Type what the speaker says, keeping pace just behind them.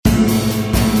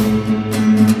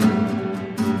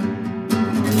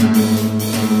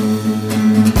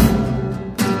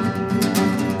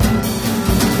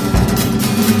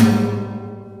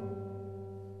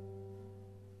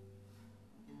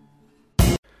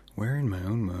Wearing my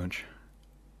own merch.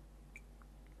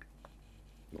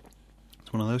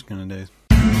 It's one of those kind of days.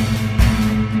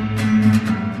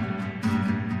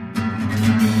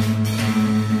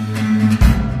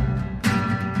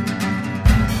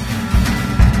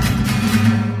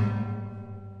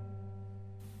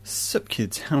 Sup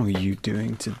kids, how are you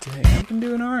doing today? I've been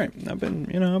doing alright. I've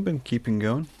been keeping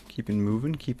going, keeping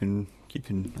moving, keeping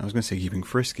I was going to say keeping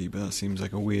frisky, but that seems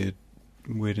like a weird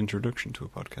introduction to a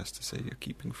podcast to say you're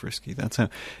keeping frisky. That's how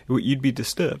you'd be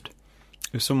disturbed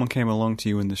if someone came along to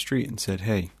you in the street and said,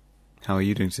 "Hey, how are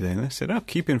you doing today?" And they said, "Oh,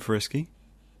 keeping frisky."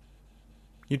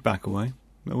 You'd back away.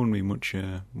 There wouldn't be much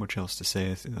else to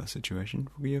say in that situation.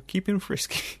 You're keeping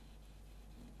frisky.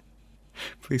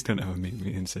 Please don't ever meet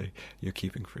me and say you're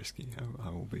keeping frisky. I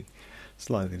will be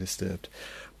slightly disturbed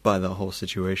by the whole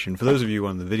situation. For those of you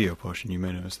on the video portion, you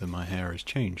may notice that my hair has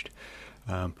changed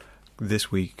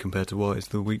this week compared to what is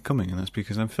the week coming, and that's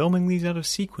because I'm filming these out of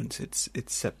sequence. It's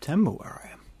September where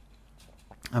I am.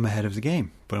 I'm ahead of the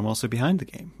game, but I'm also behind the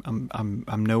game.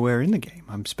 I'm nowhere in the game.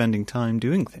 I'm spending time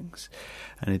doing things,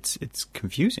 and it's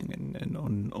confusing and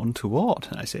untoward.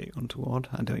 I say untoward.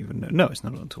 I don't even know. No, it's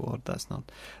not untoward. That's not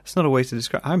a way to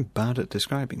describe. I'm bad at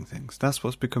describing things. That's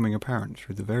what's becoming apparent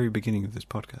through the very beginning of this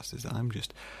podcast. Is that I'm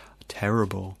just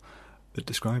terrible at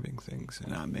describing things,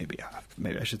 and maybe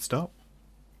I should stop.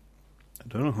 I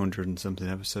don't know, 100 and something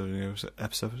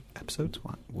episodes.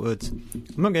 What? Words. I'm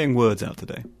not getting words out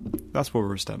today. That's what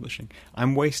we're establishing.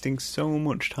 I'm wasting so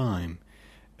much time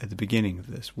at the beginning of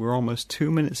this. We're almost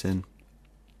 2 minutes in.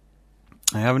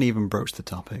 I haven't even broached the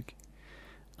topic.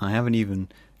 I haven't even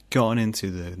gotten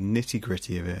into the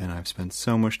nitty-gritty of it, and I've spent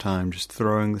so much time just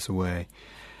throwing this away.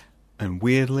 And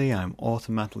weirdly, I'm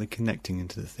automatically connecting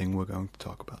into the thing we're going to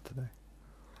talk about today.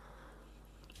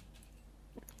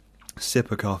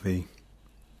 Sip of coffee.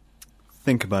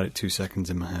 Think about it 2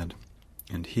 seconds in my head.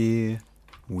 And here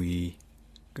we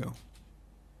go.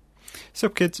 So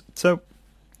kids,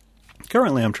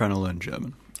 currently I'm trying to learn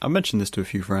German. I've mentioned this to a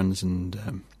few friends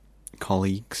and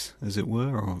colleagues, as it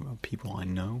were, or people I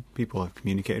know, people I've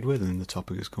communicated with, and the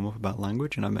topic has come up about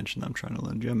language, and I mentioned that I'm trying to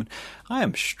learn German. I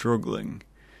am struggling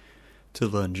to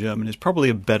learn German. Is probably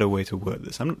a better way to word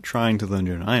this. I'm not trying to learn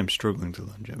German. I am struggling to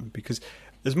learn German, because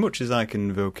as much as I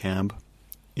can vocab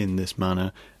in this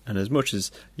manner, and as much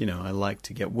as, I like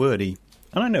to get wordy,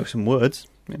 and I know some words,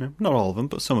 not all of them,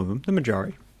 but some of them, the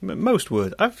majority, most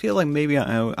words, I feel like maybe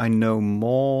I know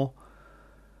more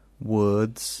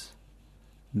words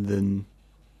than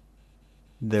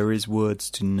there is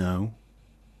words to know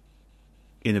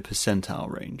in a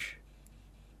percentile range.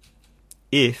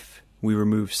 If we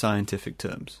remove scientific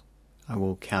terms. I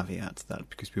will caveat that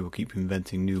because people keep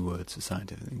inventing new words for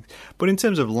scientific things. But in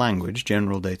terms of language,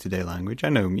 general day-to-day language, I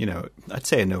know, I'd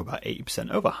say I know about 80%,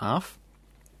 over half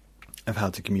of how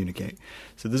to communicate.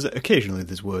 So occasionally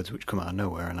there's words which come out of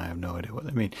nowhere and I have no idea what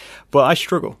they mean. But I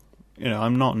struggle.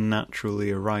 I'm not naturally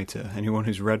a writer. Anyone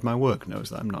who's read my work knows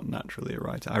that I'm not naturally a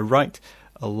writer. I write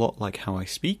a lot like how I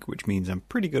speak, which means I'm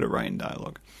pretty good at writing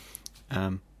dialogue.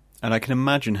 And I can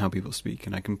imagine how people speak,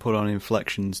 and I can put on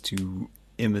inflections to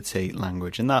imitate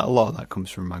language, and a lot of that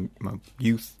comes from my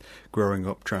youth, growing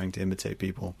up trying to imitate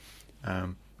people,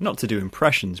 not to do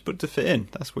impressions, but to fit in.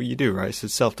 That's what you do, right? It's a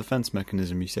self-defense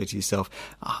mechanism. You say to yourself,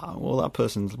 well, that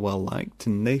person's well-liked,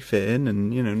 and they fit in,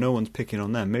 and, no one's picking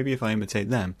on them. Maybe if I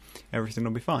imitate them, everything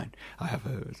will be fine. I have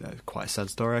a quite a sad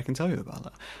story I can tell you about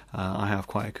that. I have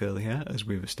quite a curly hair, as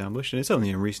we've established, and it's only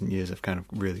in recent years I've kind of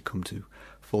really come to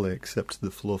fully accept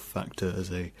the fluff factor as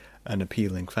an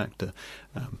appealing factor.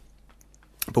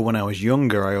 But when I was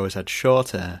younger, I always had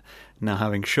short hair. Now,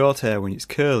 having short hair when it's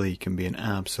curly can be an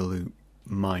absolute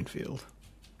minefield.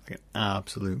 Like an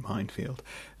absolute minefield.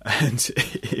 And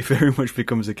it very much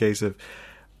becomes a case of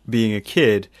being a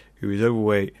kid who is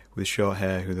overweight with short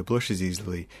hair, who blushes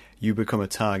easily. You become a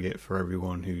target for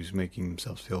everyone who's making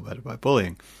themselves feel better by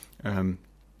bullying. And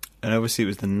obviously it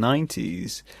was the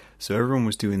 90s, so everyone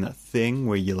was doing that thing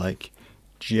where you,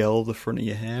 gel the front of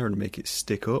your hair and make it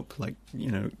stick up,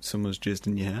 someone's jizzed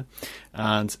in your hair.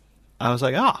 And I was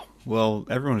like, well,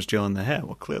 everyone's gelling their hair.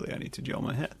 Well, clearly I need to gel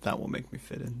my hair. That will make me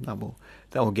fit in. That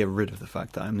will get rid of the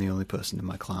fact that I'm the only person in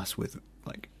my class with,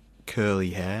 curly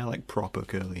hair, proper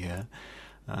curly hair.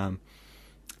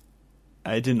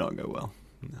 It did not go well.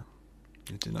 No,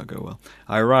 it did not go well.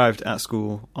 I arrived at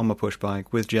school on my push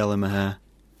bike with gel in my hair,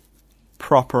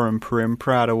 proper and prim,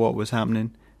 proud of what was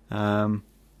happening.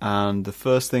 And the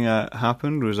first thing that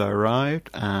happened was I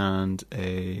arrived, and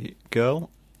a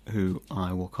girl, who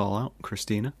I will call out,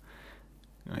 Christina.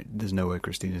 Right, there's no way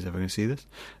Christina's ever going to see this.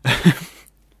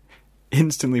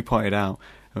 Instantly pointed out.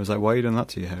 I was like, why are you doing that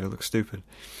to your hair? It looks stupid.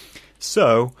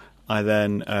 So I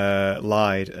then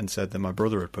lied and said that my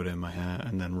brother had put it in my hair,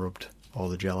 and then rubbed all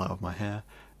the gel out of my hair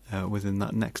within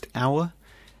that next hour,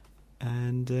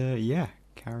 and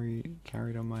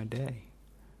carried on my day,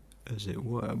 as it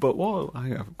were. But I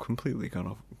have completely gone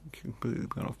off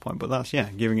point. But that's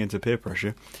giving into peer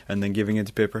pressure, and then giving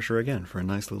into peer pressure again for a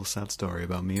nice little sad story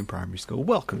about me in primary school.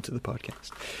 Welcome to the podcast.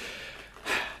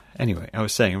 Anyway, I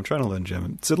was saying I'm trying to learn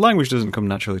German. So language doesn't come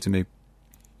naturally to me.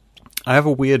 I have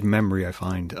a weird memory, I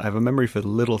find. I have a memory for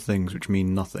little things which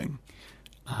mean nothing.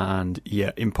 And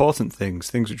important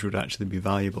things which would actually be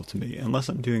valuable to me, unless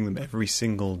I'm doing them every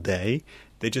single day,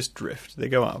 they just drift. They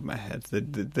go out of my head.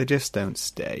 They just don't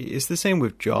stay. It's the same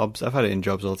with jobs. I've had it in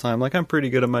jobs all the time. Like, I'm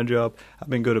pretty good at my job. I've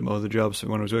been good at my other jobs.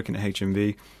 When I was working at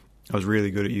HMV, I was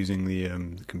really good at using the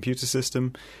computer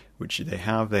system, which they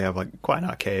have. They have like quite an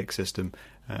archaic system,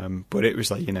 but it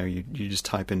was like, you just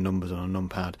type in numbers on a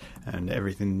numpad and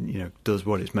everything, does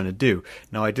what it's meant to do.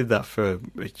 Now, I did that for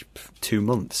 2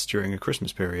 months during a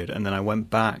Christmas period, and then I went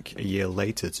back a year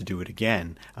later to do it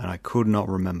again, and I could not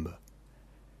remember.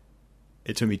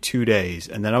 It took me 2 days,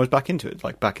 and then I was back into it,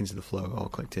 like back into the flow, all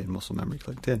clicked in, muscle memory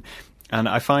clicked in. And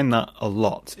I find that a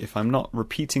lot. If I'm not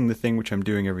repeating the thing which I'm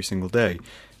doing every single day,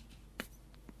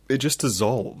 it just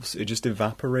dissolves. It just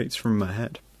evaporates from my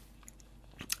head.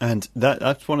 And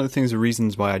that's one of the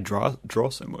reasons why I draw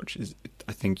so much, is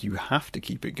I think you have to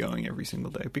keep it going every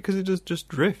single day, because it does just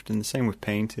drift. And the same with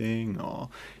painting or,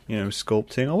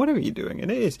 sculpting or whatever you're doing.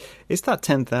 And it's that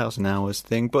 10,000 hours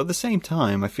thing. But at the same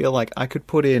time, I feel like I could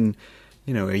put in,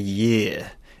 a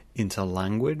year into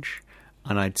language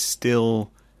and I'd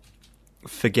still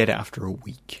forget it after a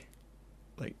week.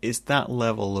 Like, it's that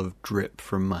level of drip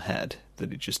from my head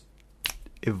that it just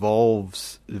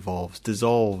evolves,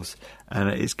 dissolves, and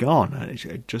it's gone, and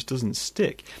it just doesn't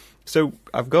stick. So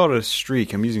I've got a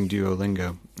streak. I'm using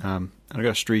Duolingo, and I've got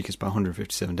a streak. It's about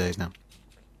 157 days now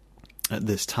at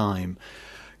this time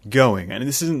going, and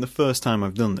this isn't the first time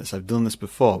I've done this. I've done this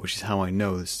before, which is how I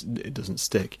know it doesn't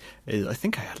stick. I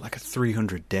think I had like a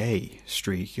 300-day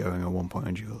streak going at one point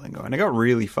on Duolingo, and I got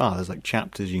really far. There's like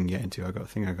chapters you can get into. I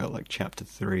got like chapter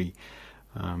 3,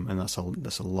 and that's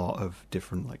a lot of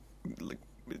different like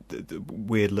the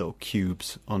weird little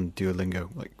cubes on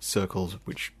Duolingo, like circles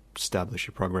which establish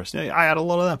your progress. I had a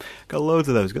lot of them. Got loads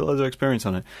of those. Got loads of experience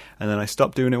on it. And then I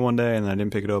stopped doing it one day, and then I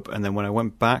didn't pick it up. And then when I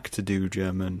went back to do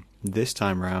German this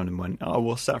time around and went,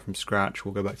 we'll start from scratch.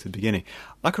 We'll go back to the beginning.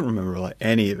 I couldn't remember like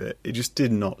any of it. It just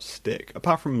did not stick.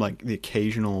 Apart from like the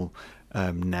occasional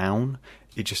noun,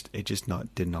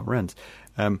 it did not rent.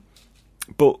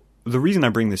 But the reason I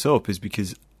bring this up is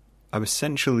because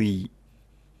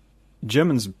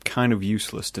German's kind of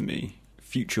useless to me,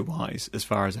 future-wise, as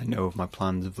far as I know of my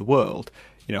plans of the world.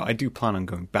 I do plan on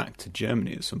going back to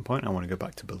Germany at some point. I want to go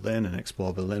back to Berlin and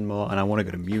explore Berlin more, and I want to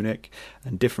go to Munich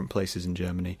and different places in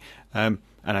Germany. And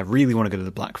I really want to go to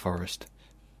the Black Forest.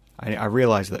 I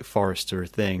realise that forests are a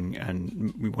thing,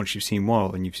 and once you've seen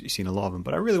one, and you've seen a lot of them,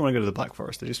 but I really want to go to the Black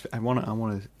Forest. I want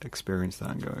to experience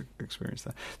that and go experience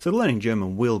that. So learning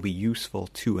German will be useful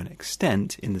to an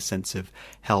extent, in the sense of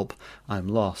help, I'm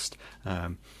lost,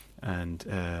 and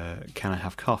can I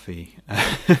have coffee?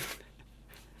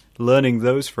 Learning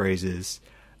those phrases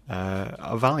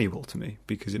are valuable to me,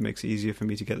 because it makes it easier for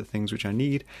me to get the things which I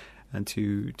need and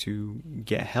to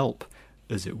get help,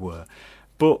 as it were.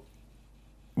 But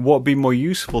what would be more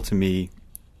useful to me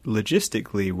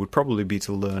logistically would probably be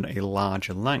to learn a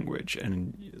larger language.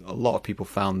 And a lot of people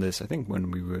found this, I think,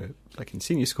 when we were like in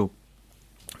senior school.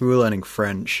 We were learning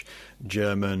French,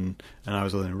 German, and I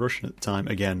was learning Russian at the time.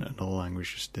 Again, another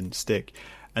language just didn't stick.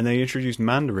 And they introduced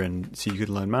Mandarin, so you could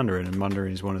learn Mandarin. And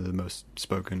Mandarin is one of the most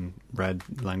spoken, read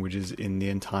languages in the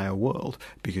entire world,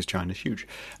 because China's huge.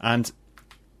 And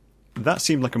that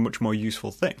seemed like a much more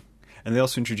useful thing. And they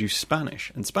also introduced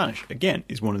Spanish. And Spanish, again,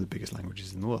 is one of the biggest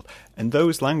languages in the world. And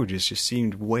those languages just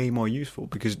seemed way more useful,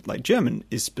 because like German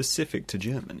is specific to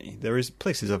Germany. There is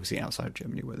places, obviously, outside of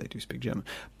Germany where they do speak German.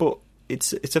 But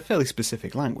it's a fairly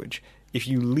specific language. If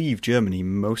you leave Germany,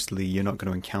 mostly you're not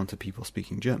going to encounter people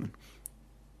speaking German.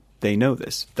 They know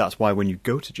this. That's why when you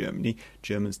go to Germany,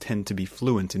 Germans tend to be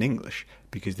fluent in English,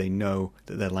 because they know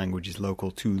that their language is local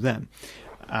to them.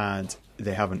 And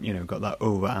they haven't, got that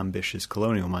over-ambitious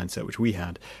colonial mindset, which we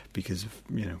had because of,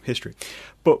 history.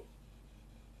 But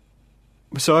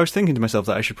so I was thinking to myself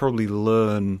that I should probably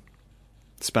learn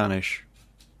Spanish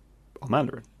or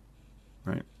Mandarin,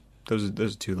 right? Those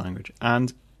are two languages.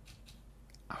 And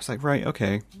I was like, right,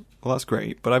 okay, well, that's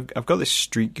great. But I've got this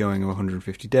streak going of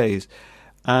 150 days,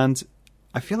 and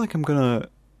I feel like I'm going to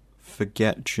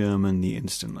forget German the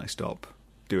instant I stop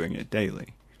doing it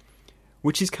daily,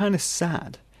 which is kind of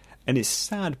sad. And it's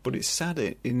sad, but it's sad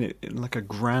in like a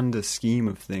grander scheme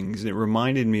of things. It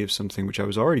reminded me of something which I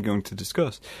was already going to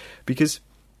discuss, because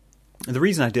the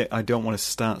reason I don't want to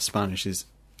start Spanish is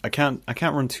I can't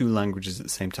run two languages at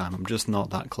the same time. I'm just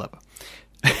not that clever.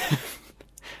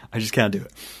 I just can't do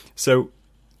it. So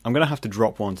I'm going to have to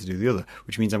drop one to do the other,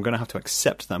 which means I'm going to have to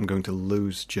accept that I'm going to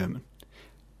lose German.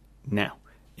 Now,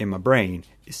 in my brain,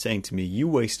 it's saying to me, you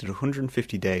wasted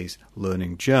 150 days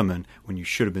learning German when you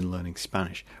should have been learning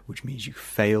Spanish, which means you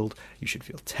failed, you should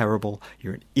feel terrible,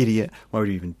 you're an idiot, why would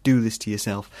you even do this to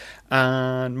yourself?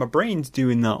 And my brain's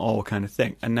doing that all kind of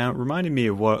thing. And now it reminded me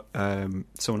of what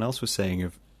someone else was saying,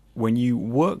 of when you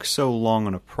work so long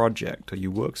on a project or you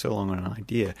work so long on an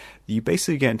idea, you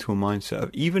basically get into a mindset of,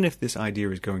 even if this idea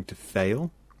is going to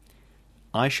fail,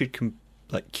 I should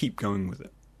keep going with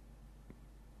it.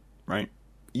 Right?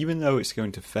 Even though it's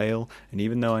going to fail, and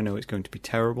even though I know it's going to be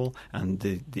terrible, and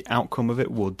the outcome of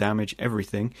it will damage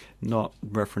everything, not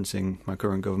referencing my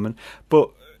current government,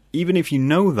 but even if you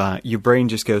know that, your brain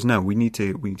just goes, no, we need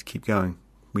to keep going.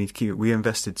 We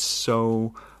invested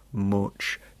so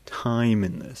much time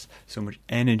in this, so much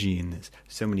energy in this,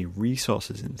 so many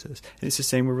resources into this. And it's the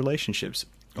same with relationships.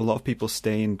 A lot of people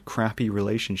stay in crappy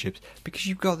relationships because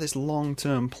you've got this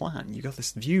long-term plan. You've got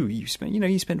this view. You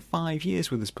spent 5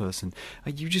 years with this person.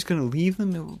 Are you just going to leave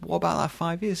them? What about that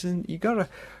 5 years? And you gotta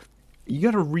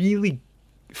really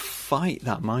fight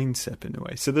that mindset in a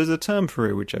way. So there's a term for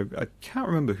it, which I can't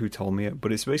remember who told me it,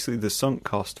 but it's basically the sunk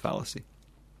cost fallacy.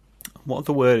 What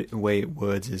the way it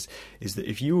words is that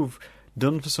if you've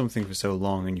done for something for so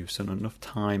long and you've spent enough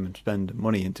time and spend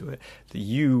money into it, that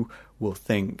you will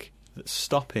think that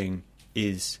stopping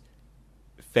is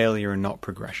failure and not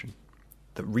progression,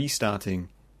 that restarting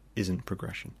isn't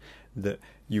progression, that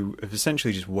you have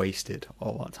essentially just wasted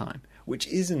all that time, which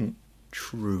isn't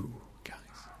true, guys.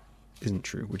 Isn't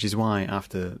true, which is why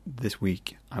after this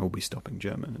week I will be stopping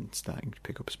German and starting to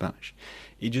pick up Spanish.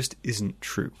 It just isn't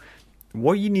true.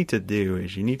 What you need to do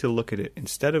is you need to look at it,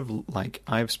 instead of like,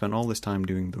 I've spent all this time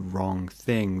doing the wrong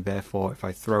thing, therefore if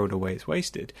I throw it away it's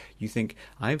wasted, you think,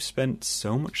 I've spent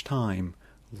so much time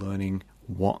learning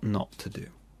what not to do.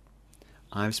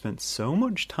 I've spent so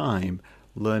much time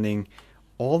learning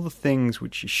all the things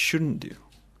which you shouldn't do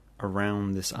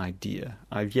around this idea.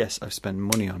 I've spent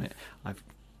money on it. I've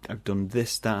done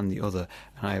this, that and the other,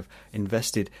 and I've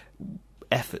invested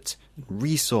effort and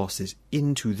resources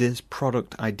into this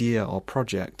product, idea or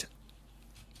project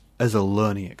as a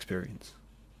learning experience.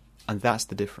 And that's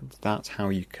the difference. That's how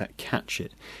you catch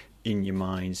it in your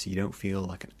mind so you don't feel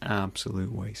like an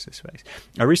absolute waste of space.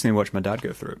 I recently watched my dad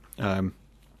go through it.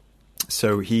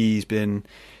 So he's redoing,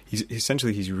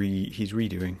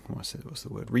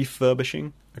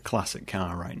 refurbishing a classic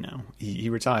car right now. He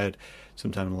retired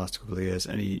sometime in the last couple of years,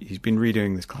 and he's been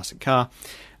redoing this classic car,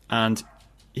 and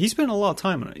he spent a lot of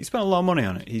time on it. He spent a lot of money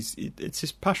on it. It's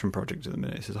his passion project at the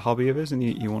minute. It's a hobby of his, and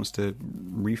he wants to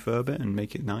refurb it and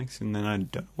make it nice. And then I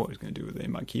don't know what he's going to do with it. He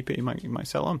might keep it. He might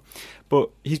sell on. But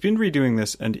he's been redoing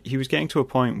this, and he was getting to a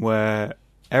point where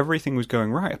everything was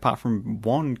going right, apart from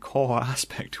one core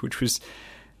aspect, which was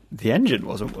the engine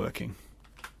wasn't working.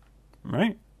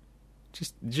 Right?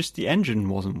 Just the engine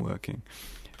wasn't working.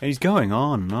 And he's going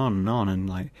on and on and on, and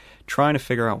like trying to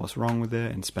figure out what's wrong with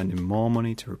it and spending more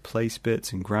money to replace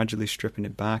bits and gradually stripping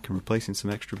it back and replacing some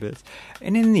extra bits.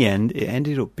 And in the end, it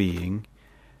ended up being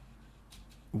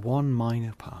one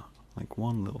minor part, like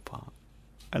one little part.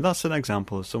 And that's an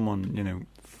example of someone,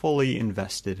 fully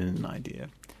invested in an idea,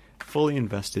 fully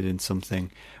invested in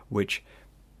something which,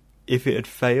 if it had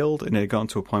failed and it had gotten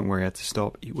to a point where he had to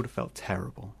stop, he would have felt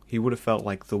terrible. He would have felt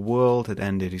like the world had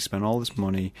ended. He spent all this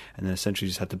money and then essentially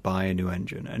just had to buy a new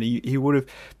engine. And he would have...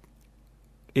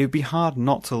 It would be hard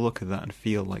not to look at that and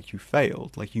feel like you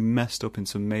failed, like you messed up in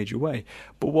some major way.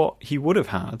 But what he would have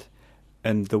had,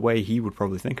 and the way he would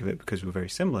probably think of it, because we're very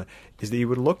similar, is that he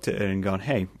would have looked at it and gone,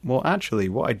 hey, well, actually,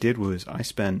 what I did was I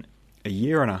spent a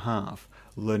year and a half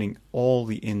learning all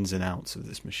the ins and outs of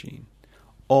this machine.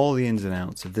 All the ins and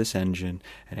outs of this engine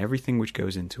and everything which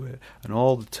goes into it and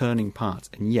all the turning parts.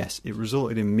 And yes, it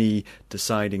resulted in me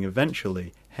deciding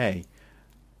eventually, hey,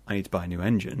 I need to buy a new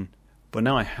engine. But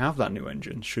now I have that new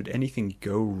engine. Should anything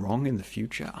go wrong in the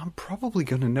future, I'm probably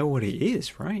going to know what it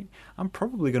is, right? I'm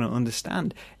probably going to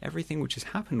understand everything which has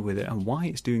happened with it and why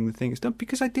it's doing the thing it's done,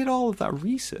 because I did all of that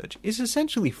research. It's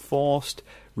essentially forced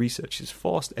research. It's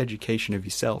forced education of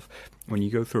yourself when you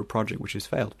go through a project which has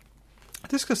failed. I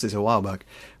discussed this a while back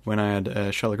when I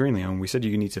had Charlotte Greenley on. We said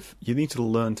you need to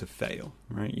learn to fail,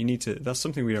 right? That's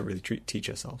something we don't really teach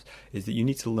ourselves, is that you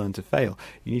need to learn to fail.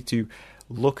 You need to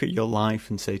look at your life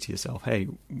and say to yourself, hey,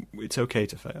 it's okay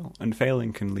to fail, and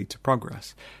failing can lead to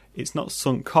progress. It's not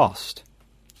sunk cost.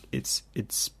 It's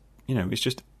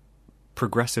just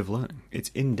progressive learning. It's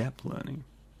in-depth learning.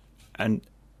 And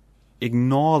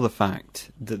ignore the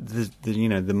fact that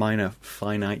the minor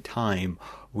finite time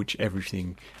which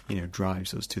everything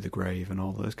drives us to the grave and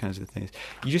all those kinds of things.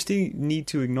 You just need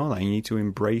to ignore that. You need to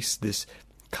embrace this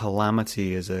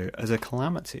calamity as a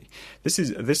calamity. This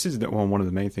is one of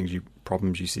the main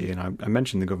problems you see, and I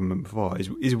mentioned the government before,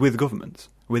 is with governments,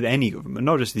 with any government,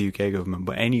 not just the UK government,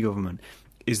 but any government,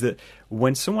 is that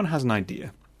when someone has an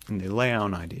idea and they lay out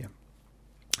an idea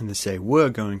and they say, we're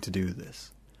going to do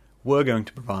this, we're going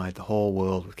to provide the whole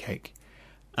world with cake,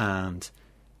 and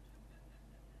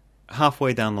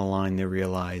halfway down the line they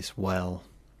realise, well,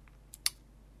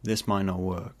 this might not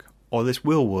work, or this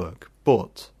will work,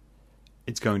 but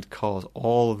it's going to cause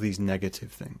all of these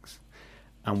negative things.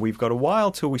 And we've got a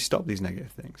while till we stop these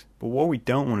negative things. But what we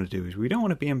don't want to do is we don't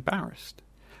want to be embarrassed.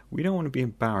 We don't want to be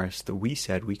embarrassed that we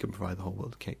said we can provide the whole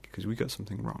world cake because we got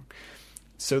something wrong.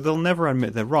 So they'll never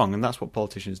admit they're wrong, and that's what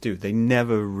politicians do. They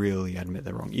never really admit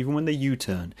they're wrong. Even when they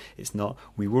U-turn, it's not,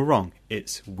 we were wrong.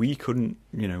 It's, we couldn't,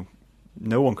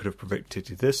 no one could have predicted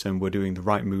this, and we're doing the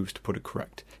right moves to put it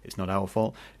correct. It's not our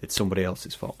fault, it's somebody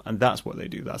else's fault. And that's what they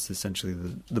do. That's essentially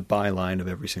the byline of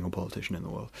every single politician in the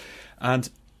world. And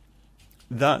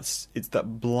it's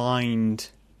that blind,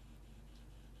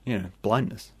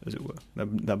 blindness, as it were.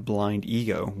 That blind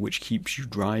ego which keeps you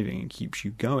driving and keeps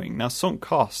you going. Now, sunk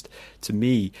cost, to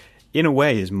me, in a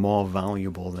way, is more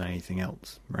valuable than anything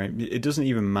else, right? It doesn't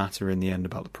even matter in the end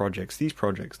about the projects. These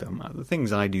projects don't matter. The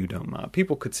things I do don't matter.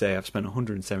 People could say, I've spent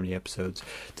 170 episodes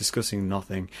discussing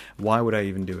nothing. Why would I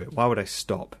even do it? Why would I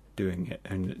stop doing it?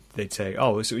 And they'd say,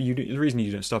 oh, so the reason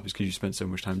you don't stop is because you spent so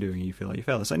much time doing it, you feel like you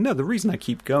failed. It's like, no, the reason I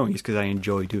keep going is because I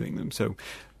enjoy doing them. So,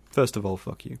 first of all,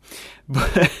 fuck you.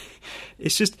 But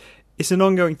it's an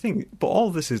ongoing thing. But all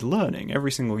of this is learning.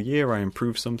 Every single year I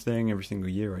improve something. Every single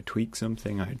year I tweak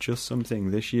something. I adjust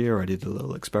something. This year I did a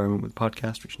little experiment with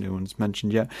podcast, which no one's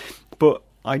mentioned yet. But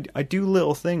I do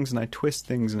little things, and I twist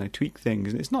things, and I tweak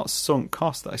things. And it's not sunk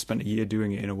cost that I spent a year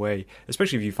doing it in a way,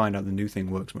 especially if you find out the new thing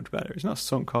works much better. It's not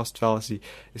sunk cost fallacy.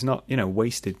 It's not,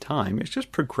 wasted time. It's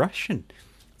just progression.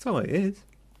 That's all it is.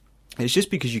 It's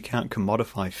just because you can't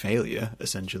commodify failure,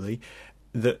 essentially,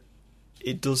 that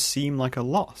it does seem like a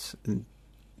loss. And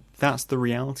that's the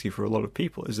reality for a lot of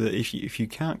people, is that if you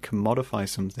can't commodify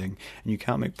something and you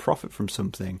can't make profit from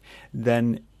something,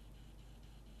 then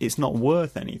it's not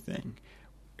worth anything.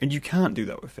 And you can't do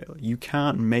that with failure. You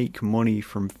can't make money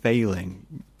from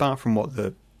failing, apart from what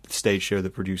the stage show the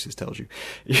producers tells you.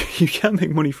 You can't make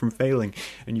money from failing,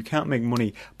 and you can't make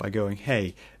money by going,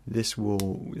 hey, this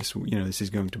is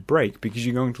going to break, because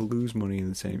you're going to lose money in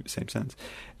the same sense.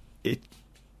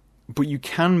 But you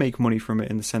can make money from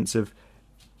it in the sense of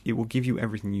it will give you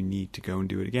everything you need to go and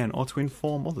do it again, or to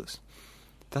inform others.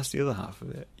 That's the other half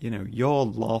of it. Your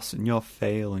loss and your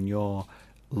fail and your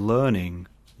learning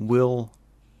will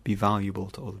be valuable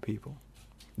to other people.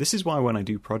 This is why when I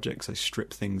do projects, I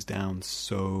strip things down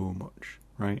so much,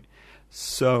 right?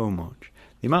 So much.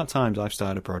 The amount of times I've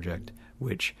started a project,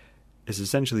 which has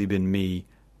essentially been me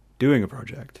doing a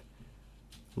project,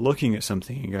 looking at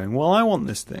something and going, well, I want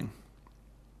this thing.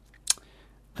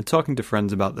 And talking to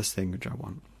friends about this thing which I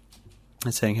want.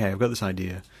 And saying, hey, I've got this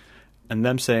idea. And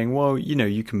them saying, well,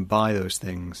 you can buy those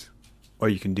things, or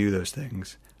you can do those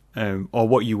things, or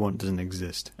what you want doesn't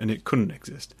exist, and it couldn't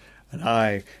exist. And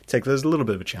I take that as a little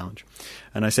bit of a challenge.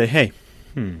 And I say, hey,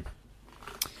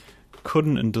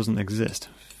 couldn't and doesn't exist.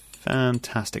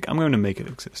 Fantastic. I'm going to make it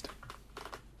exist.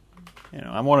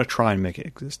 I want to try and make it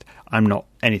exist. I'm not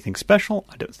anything special.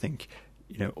 I don't think,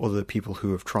 other people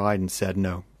who have tried and said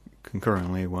no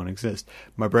concurrently it won't exist.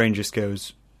 My brain just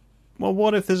goes, well,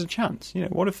 what if there's a chance?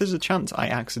 What if there's a chance I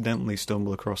accidentally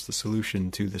stumble across the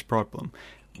solution to this problem?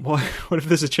 What if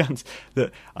there's a chance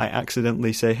that I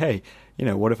accidentally say, hey,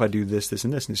 what if I do this, this,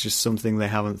 and this? And it's just something they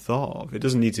haven't thought of. It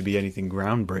doesn't need to be anything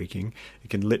groundbreaking.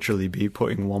 It can literally be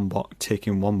putting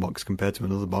ticking one box compared to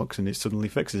another box, and it suddenly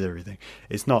fixes everything.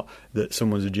 It's not that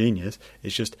someone's a genius.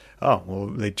 It's just,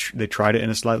 they tried it in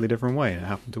a slightly different way, and it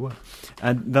happened to work.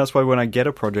 And that's why when I get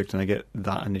a project and I get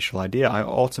that initial idea, I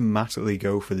automatically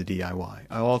go for the DIY.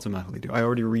 I automatically do. I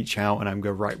already reach out and I'm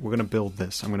go, right, we're going to build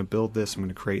this. I'm going to build this. I'm going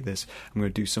to create this. I'm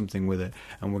going to do something with it,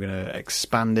 and we're going to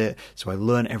expand it. So I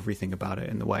learn everything about it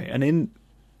in the way. And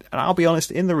I'll be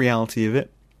honest, in the reality of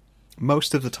it,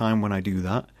 most of the time when I do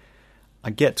that,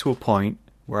 I get to a point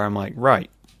where I'm like, right,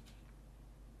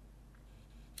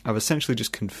 I've essentially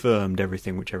just confirmed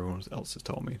everything which everyone else has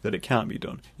told me, that it can't be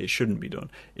done, it shouldn't be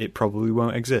done, it probably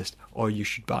won't exist, or you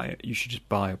should buy it, you should just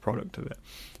buy a product of it.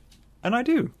 And I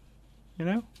do, you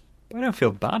know? But I don't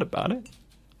feel bad about it.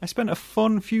 I spent a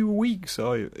fun few weeks,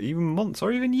 or even months,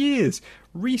 or even years,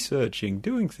 researching,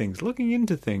 doing things, looking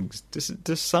into things, to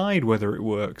decide whether it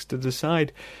works, to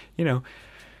decide, you know,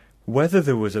 whether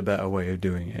there was a better way of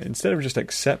doing it, instead of just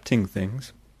accepting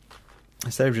things.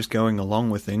 Instead of just going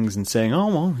along with things and saying, oh,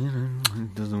 well, you know,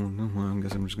 it doesn't, well, I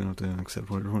guess I'm just going to have to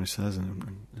accept what everyone says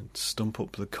and stump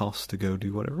up the cost to go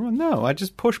do whatever. No, I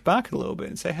just push back a little bit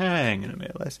and say, hang on a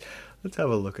minute, let's have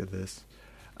a look at this.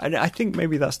 And I think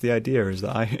maybe that's the idea, is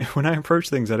that when I approach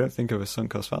things, I don't think of a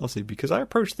sunk cost fallacy, because I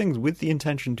approach things with the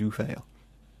intention to fail.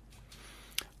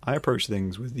 I approach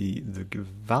things with the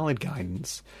valid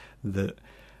guidance that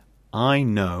I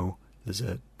know there's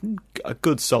a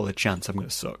good solid chance I'm going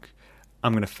to suck.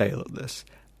 I'm going to fail at this.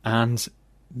 And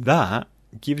that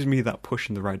gives me that push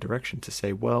in the right direction to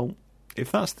say, well,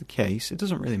 if that's the case, it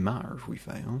doesn't really matter if we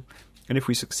fail. And if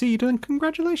we succeed, then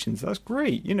congratulations, that's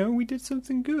great. You know, we did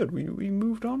something good. We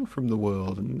moved on from the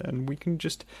world, and we can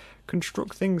just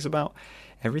construct things about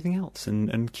everything else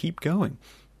and keep going.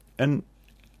 And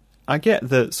I get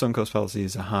that sunk cost fallacy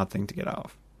is a hard thing to get out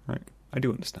of, right? I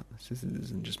do understand this. This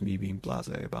isn't just me being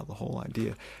blasé about the whole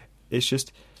idea. It's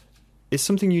just, it's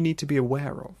something you need to be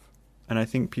aware of. And I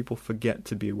think people forget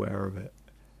to be aware of it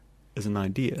as an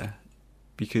idea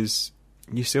because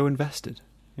you're so invested.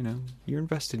 You know, you're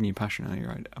invested and you're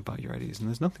passionate about your ideas, and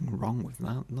there's nothing wrong with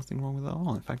that. Nothing wrong with that at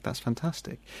all. In fact, that's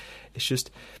fantastic. It's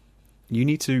just, you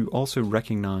need to also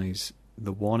recognize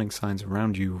the warning signs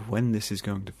around you when this is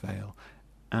going to fail,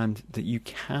 and that you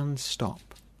can stop.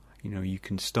 You know, you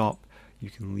can stop. You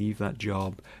can leave that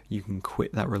job, you can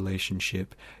quit that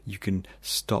relationship, you can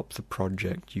stop the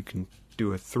project, you can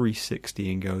do a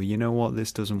 360 and go, you know what,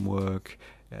 this doesn't work,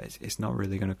 it's not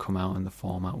really going to come out in the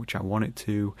format which I want it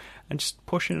to, and just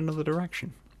push in another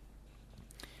direction.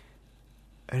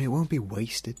 And it won't be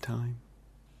wasted time.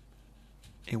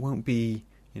 It won't be,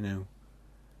 you know,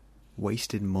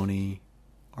 wasted money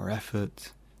or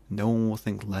effort. No one will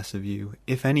think less of you.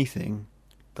 If anything,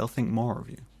 they'll think more of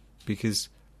you, because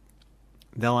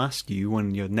they'll ask you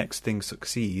when your next thing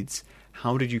succeeds,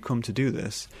 how did you come to do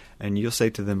this? And you'll say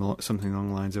to them something along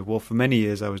the lines of, well, for many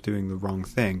years I was doing the wrong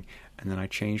thing, and then I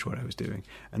changed what I was doing.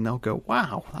 And they'll go,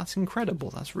 wow, that's incredible,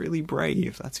 that's really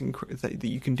brave, that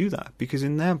you can do that. Because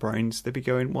in their brains, they'd be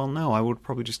going, well, no, I would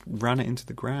probably just ran it into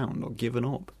the ground or given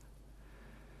up.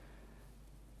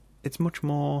 It's much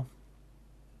more,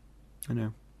 you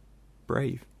know,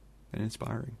 brave and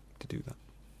inspiring to do that.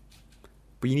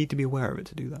 But you need to be aware of it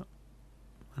to do that.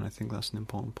 And I think that's an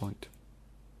important point.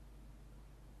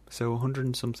 So 100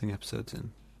 and something episodes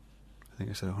in. I think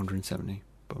I said 170,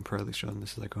 but I'm fairly sure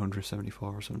this is like 174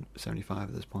 or 75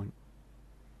 at this point.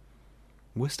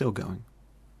 We're still going.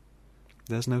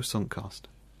 There's no sunk cost.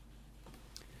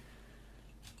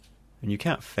 And you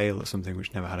can't fail at something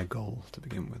which never had a goal to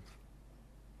begin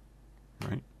with.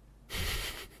 Right?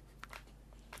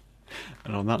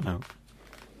 And on that note,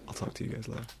 I'll talk to you guys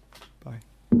later.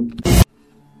 Bye.